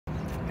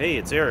Hey,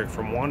 it's Eric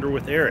from Wander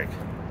with Eric.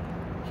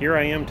 Here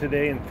I am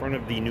today in front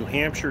of the New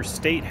Hampshire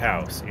State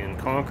House in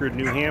Concord,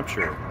 New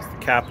Hampshire. It's the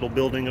Capitol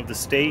building of the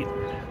state.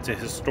 It's a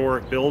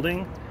historic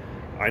building.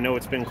 I know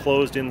it's been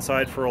closed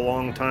inside for a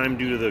long time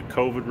due to the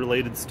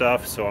COVID-related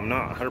stuff, so I'm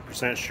not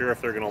 100% sure if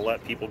they're going to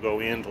let people go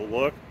in to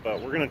look,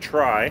 but we're going to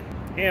try.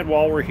 And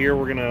while we're here,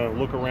 we're going to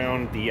look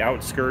around the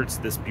outskirts,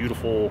 this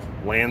beautiful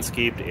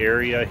landscaped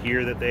area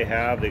here that they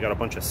have. They got a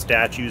bunch of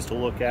statues to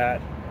look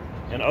at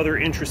and other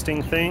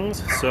interesting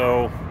things,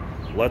 so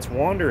let's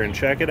wander and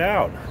check it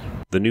out.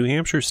 The New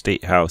Hampshire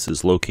State House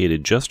is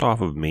located just off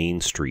of Main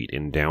Street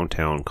in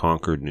downtown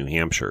Concord, New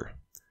Hampshire.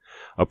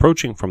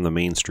 Approaching from the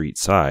Main Street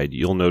side,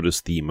 you'll notice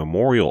the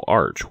Memorial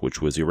Arch,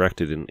 which was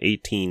erected in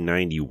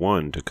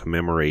 1891 to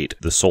commemorate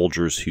the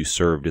soldiers who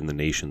served in the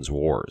nation's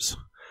wars.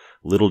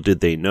 Little did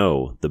they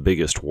know, the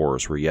biggest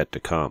wars were yet to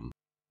come.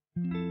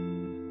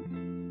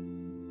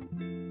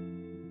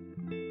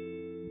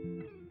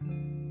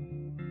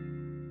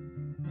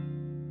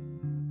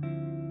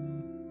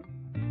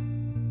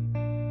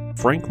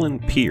 Franklin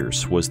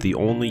Pierce was the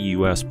only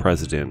U.S.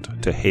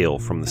 president to hail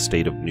from the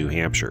state of New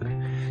Hampshire.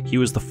 He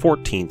was the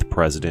 14th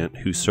president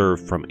who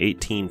served from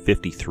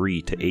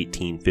 1853 to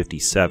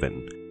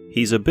 1857.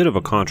 He's a bit of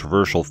a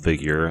controversial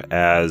figure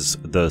as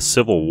the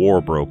Civil War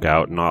broke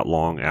out not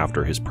long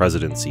after his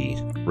presidency,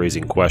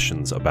 raising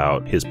questions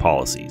about his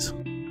policies.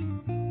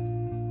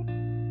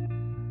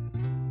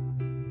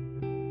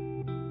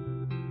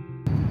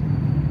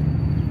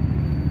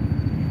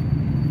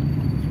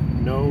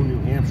 No, New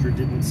Hampshire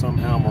didn't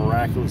somehow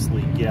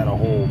miraculously get a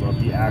hold of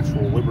the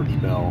actual Liberty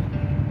Bell.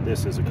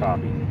 This is a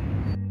copy.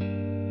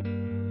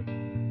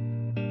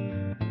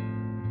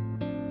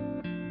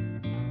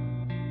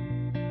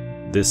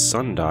 This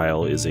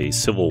sundial is a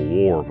Civil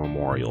War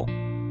memorial.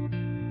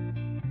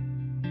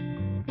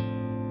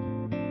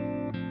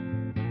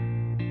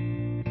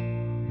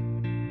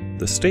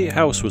 The State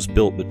House was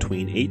built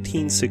between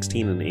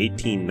 1816 and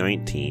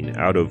 1819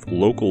 out of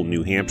local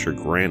New Hampshire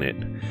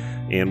granite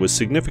and was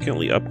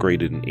significantly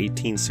upgraded in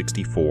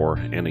 1864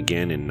 and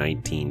again in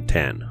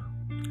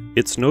 1910.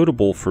 It's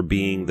notable for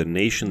being the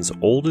nation's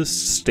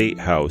oldest state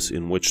house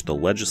in which the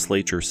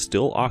legislature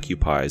still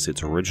occupies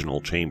its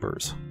original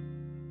chambers.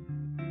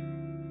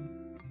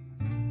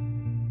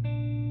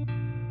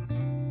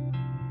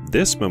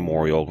 This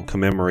memorial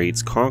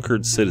commemorates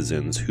Concord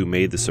citizens who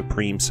made the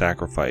supreme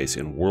sacrifice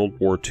in World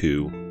War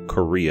II,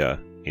 Korea,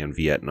 and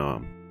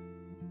Vietnam.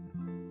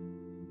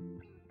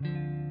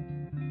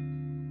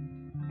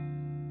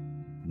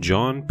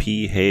 John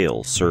P.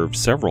 Hale served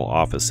several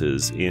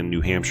offices in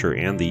New Hampshire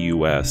and the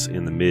U.S.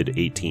 in the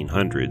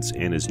mid-1800s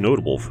and is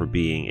notable for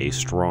being a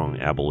strong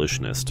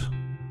abolitionist.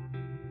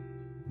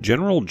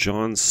 General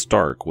John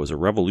Stark was a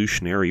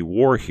Revolutionary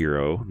War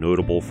hero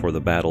notable for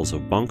the battles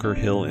of Bunker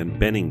Hill and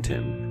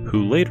Bennington,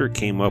 who later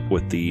came up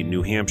with the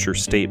New Hampshire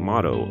state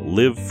motto,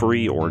 "Live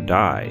free or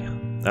die."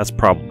 That's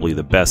probably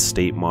the best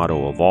state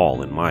motto of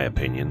all, in my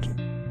opinion.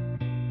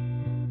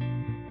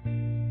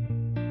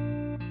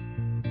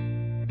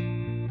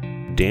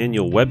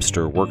 Daniel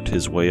Webster worked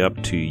his way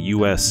up to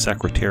U.S.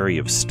 Secretary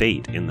of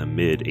State in the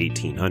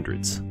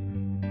mid-1800s.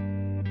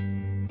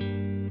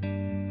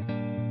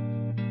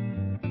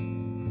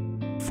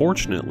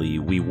 Fortunately,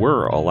 we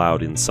were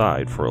allowed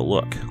inside for a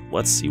look.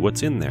 Let's see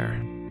what's in there.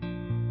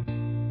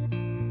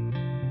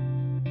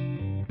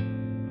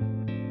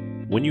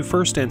 When you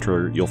first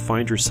enter, you'll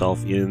find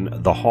yourself in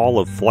the Hall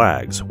of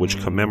Flags, which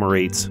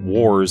commemorates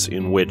wars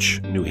in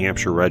which New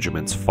Hampshire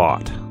regiments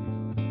fought.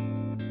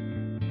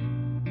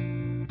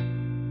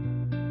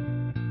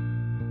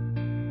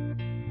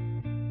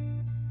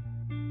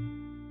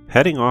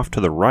 Heading off to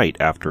the right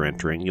after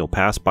entering, you'll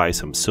pass by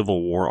some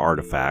Civil War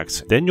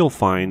artifacts, then you'll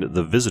find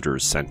the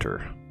Visitors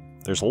Center.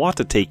 There's a lot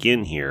to take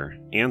in here,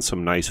 and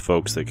some nice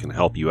folks that can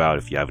help you out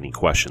if you have any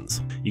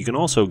questions. You can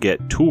also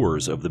get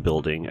tours of the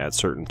building at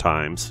certain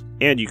times,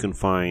 and you can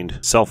find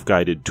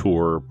self-guided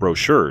tour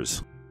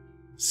brochures.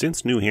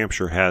 Since New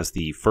Hampshire has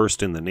the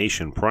First in the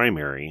Nation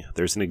primary,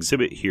 there's an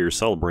exhibit here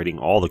celebrating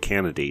all the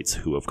candidates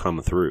who have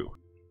come through.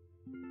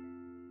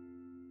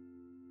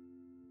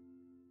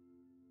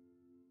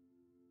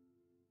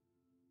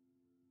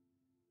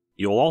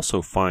 You'll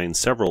also find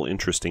several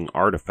interesting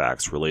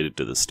artifacts related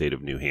to the state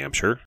of New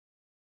Hampshire,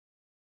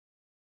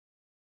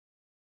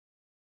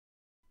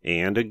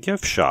 and a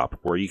gift shop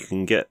where you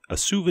can get a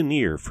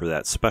souvenir for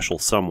that special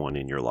someone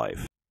in your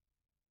life.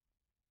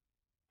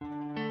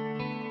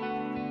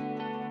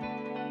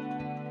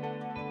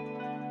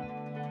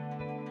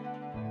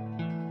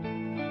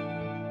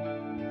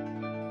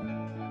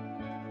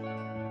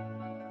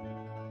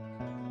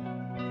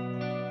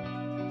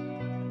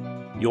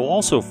 You'll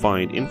also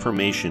find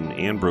information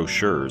and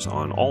brochures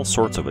on all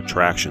sorts of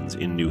attractions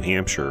in New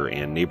Hampshire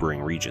and neighboring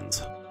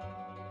regions.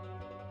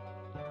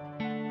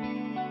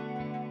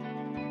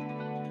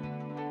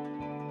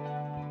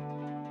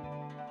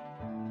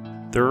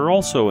 There are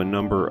also a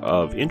number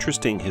of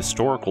interesting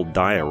historical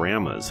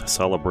dioramas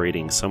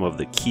celebrating some of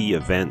the key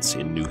events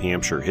in New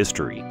Hampshire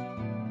history.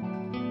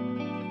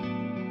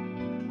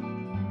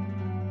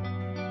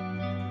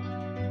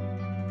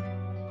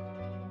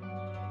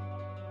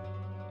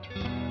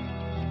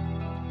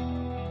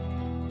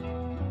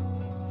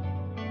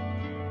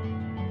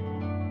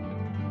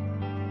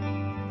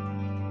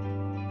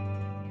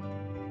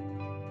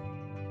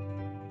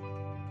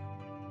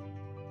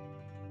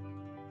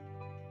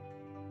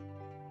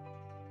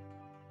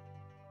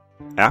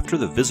 After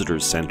the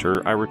Visitors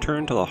Center, I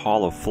returned to the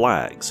Hall of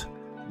Flags.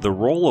 The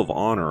Roll of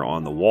Honor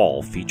on the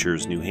wall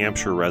features New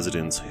Hampshire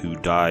residents who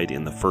died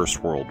in the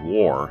First World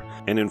War,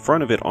 and in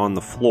front of it on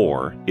the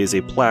floor is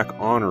a plaque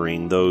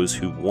honoring those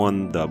who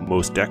won the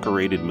most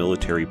decorated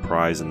military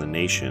prize in the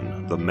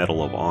nation, the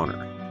Medal of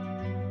Honor.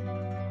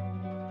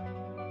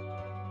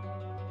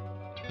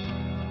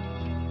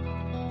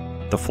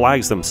 The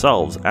flags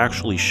themselves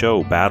actually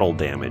show battle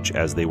damage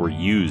as they were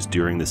used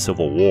during the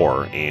Civil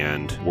War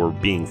and were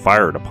being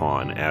fired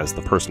upon, as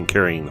the person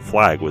carrying the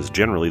flag was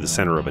generally the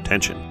center of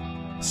attention.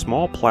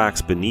 Small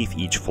plaques beneath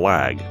each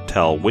flag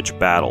tell which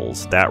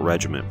battles that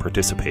regiment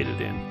participated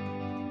in.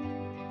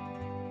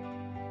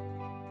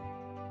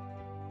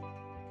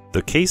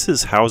 The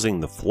cases housing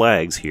the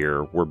flags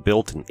here were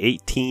built in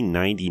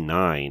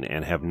 1899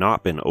 and have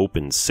not been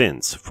opened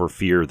since, for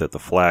fear that the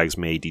flags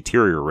may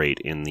deteriorate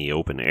in the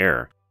open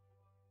air.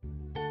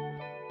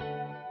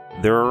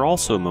 There are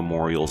also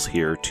memorials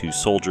here to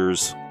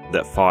soldiers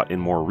that fought in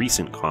more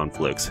recent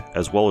conflicts,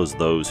 as well as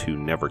those who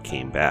never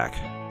came back.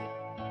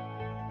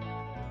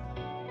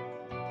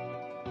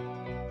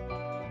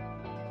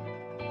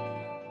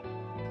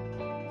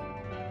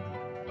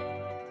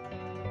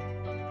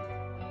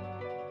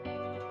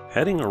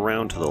 Heading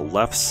around to the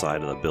left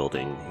side of the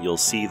building, you'll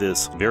see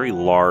this very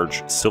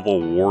large Civil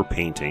War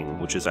painting,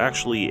 which is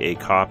actually a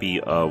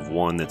copy of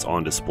one that's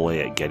on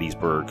display at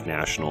Gettysburg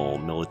National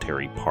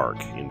Military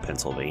Park in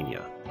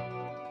Pennsylvania.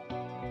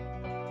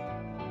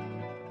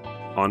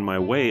 On my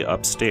way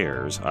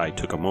upstairs, I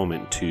took a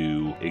moment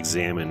to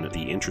examine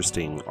the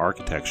interesting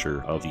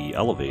architecture of the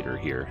elevator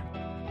here.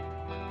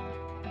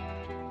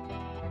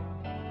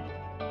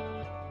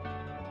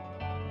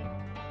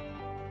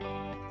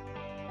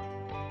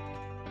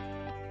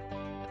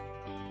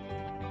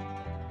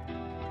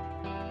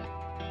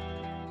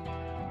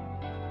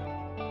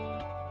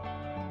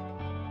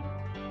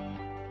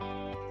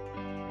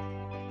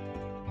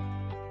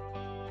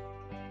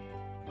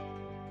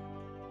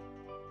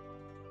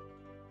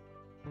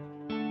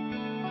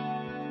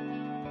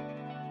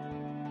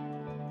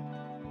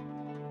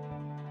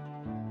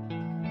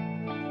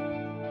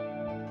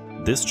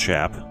 This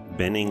chap,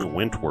 Benning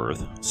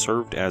Wentworth,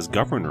 served as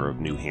governor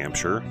of New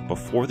Hampshire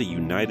before the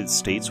United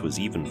States was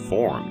even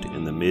formed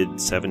in the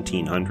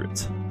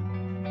mid-1700s.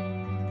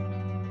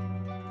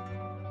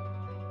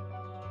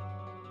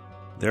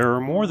 There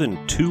are more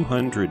than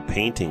 200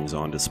 paintings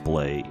on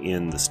display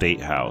in the State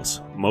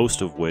House,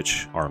 most of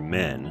which are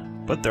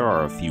men, but there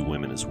are a few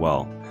women as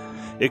well.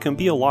 It can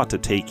be a lot to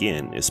take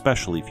in,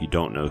 especially if you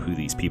don't know who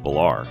these people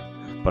are,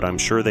 but I'm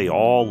sure they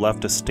all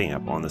left a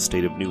stamp on the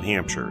state of New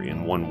Hampshire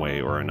in one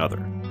way or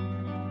another.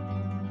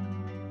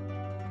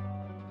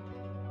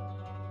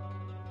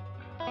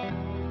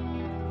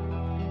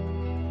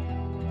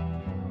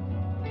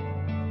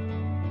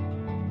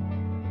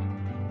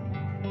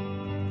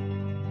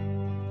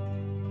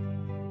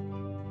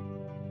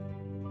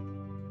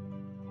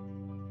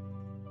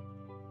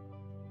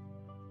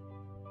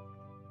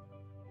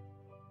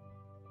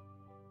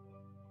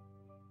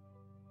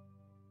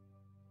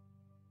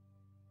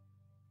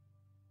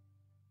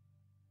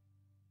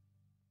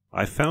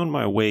 I found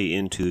my way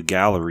into the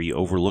gallery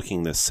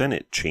overlooking the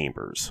Senate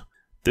chambers.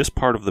 This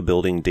part of the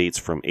building dates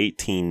from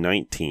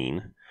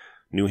 1819,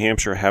 New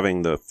Hampshire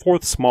having the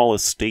fourth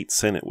smallest state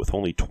senate with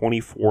only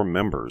 24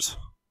 members.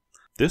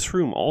 This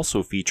room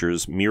also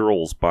features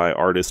murals by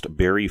artist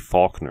Barry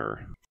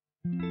Faulkner.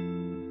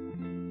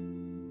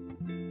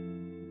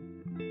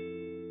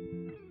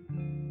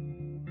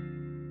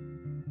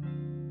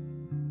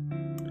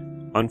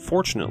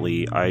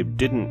 Unfortunately, I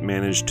didn't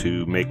manage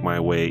to make my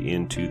way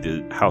into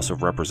the House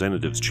of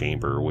Representatives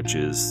chamber, which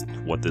is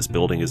what this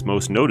building is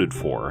most noted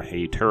for,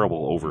 a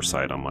terrible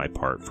oversight on my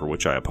part, for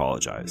which I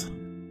apologize.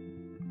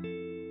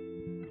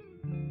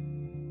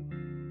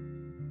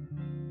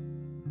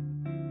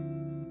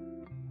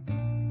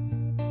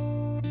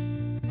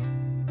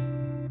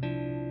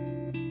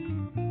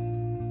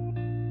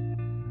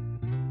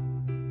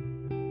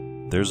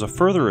 There's a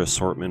further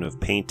assortment of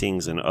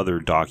paintings and other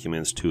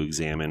documents to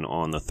examine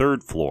on the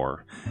third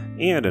floor,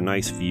 and a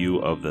nice view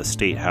of the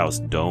State House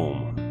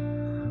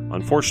dome.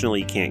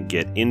 Unfortunately, you can't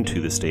get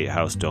into the State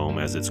House dome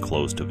as it's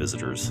closed to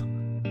visitors.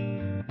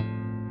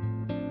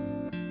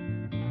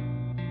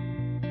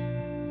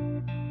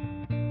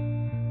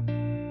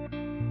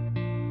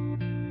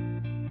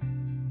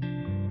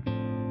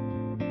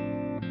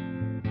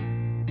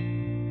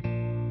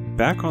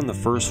 Back on the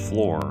first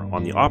floor,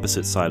 on the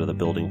opposite side of the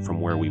building from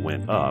where we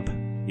went up,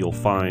 you'll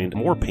find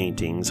more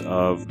paintings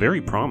of very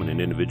prominent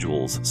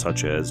individuals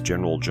such as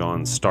General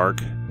John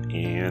Stark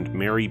and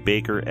Mary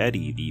Baker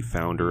Eddy, the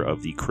founder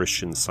of the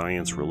Christian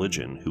Science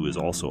religion, who is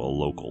also a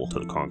local to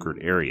the Concord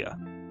area.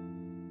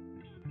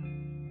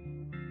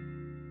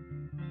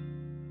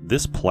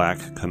 This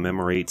plaque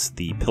commemorates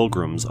the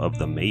Pilgrims of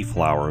the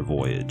Mayflower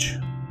voyage.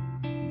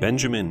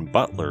 Benjamin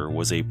Butler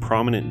was a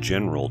prominent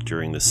general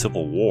during the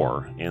Civil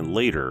War and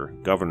later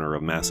governor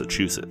of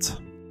Massachusetts.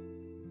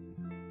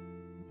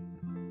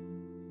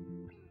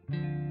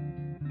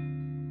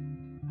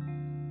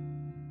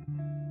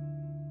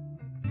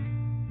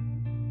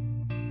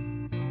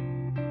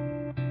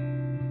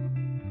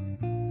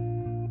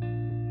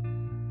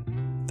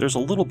 There's a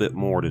little bit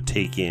more to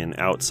take in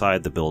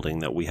outside the building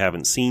that we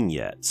haven't seen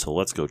yet, so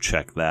let's go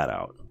check that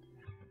out.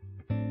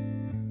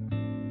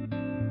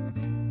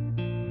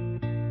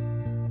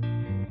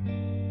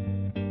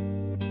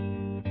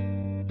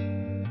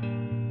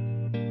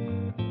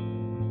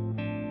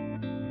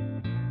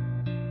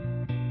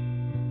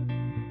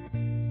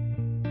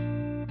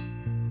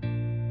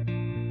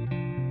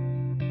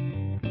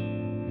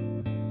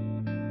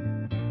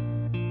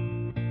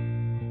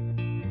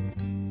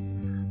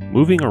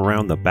 Moving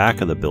around the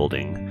back of the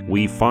building,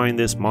 we find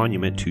this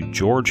monument to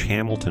George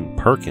Hamilton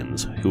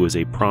Perkins, who was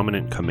a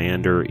prominent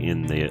commander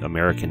in the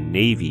American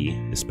Navy,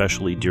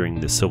 especially during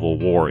the Civil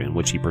War, in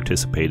which he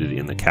participated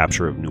in the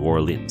capture of New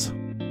Orleans.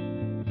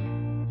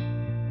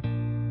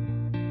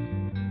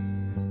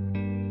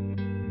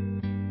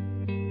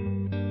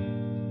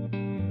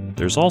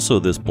 There's also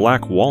this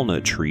black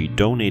walnut tree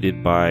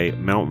donated by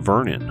Mount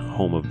Vernon,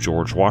 home of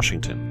George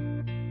Washington.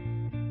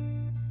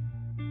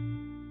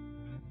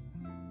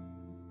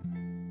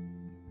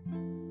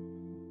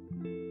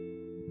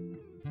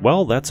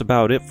 Well, that's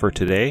about it for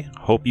today.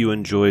 Hope you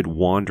enjoyed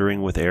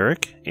wandering with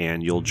Eric,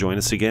 and you'll join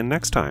us again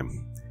next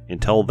time.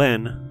 Until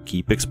then,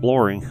 keep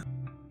exploring.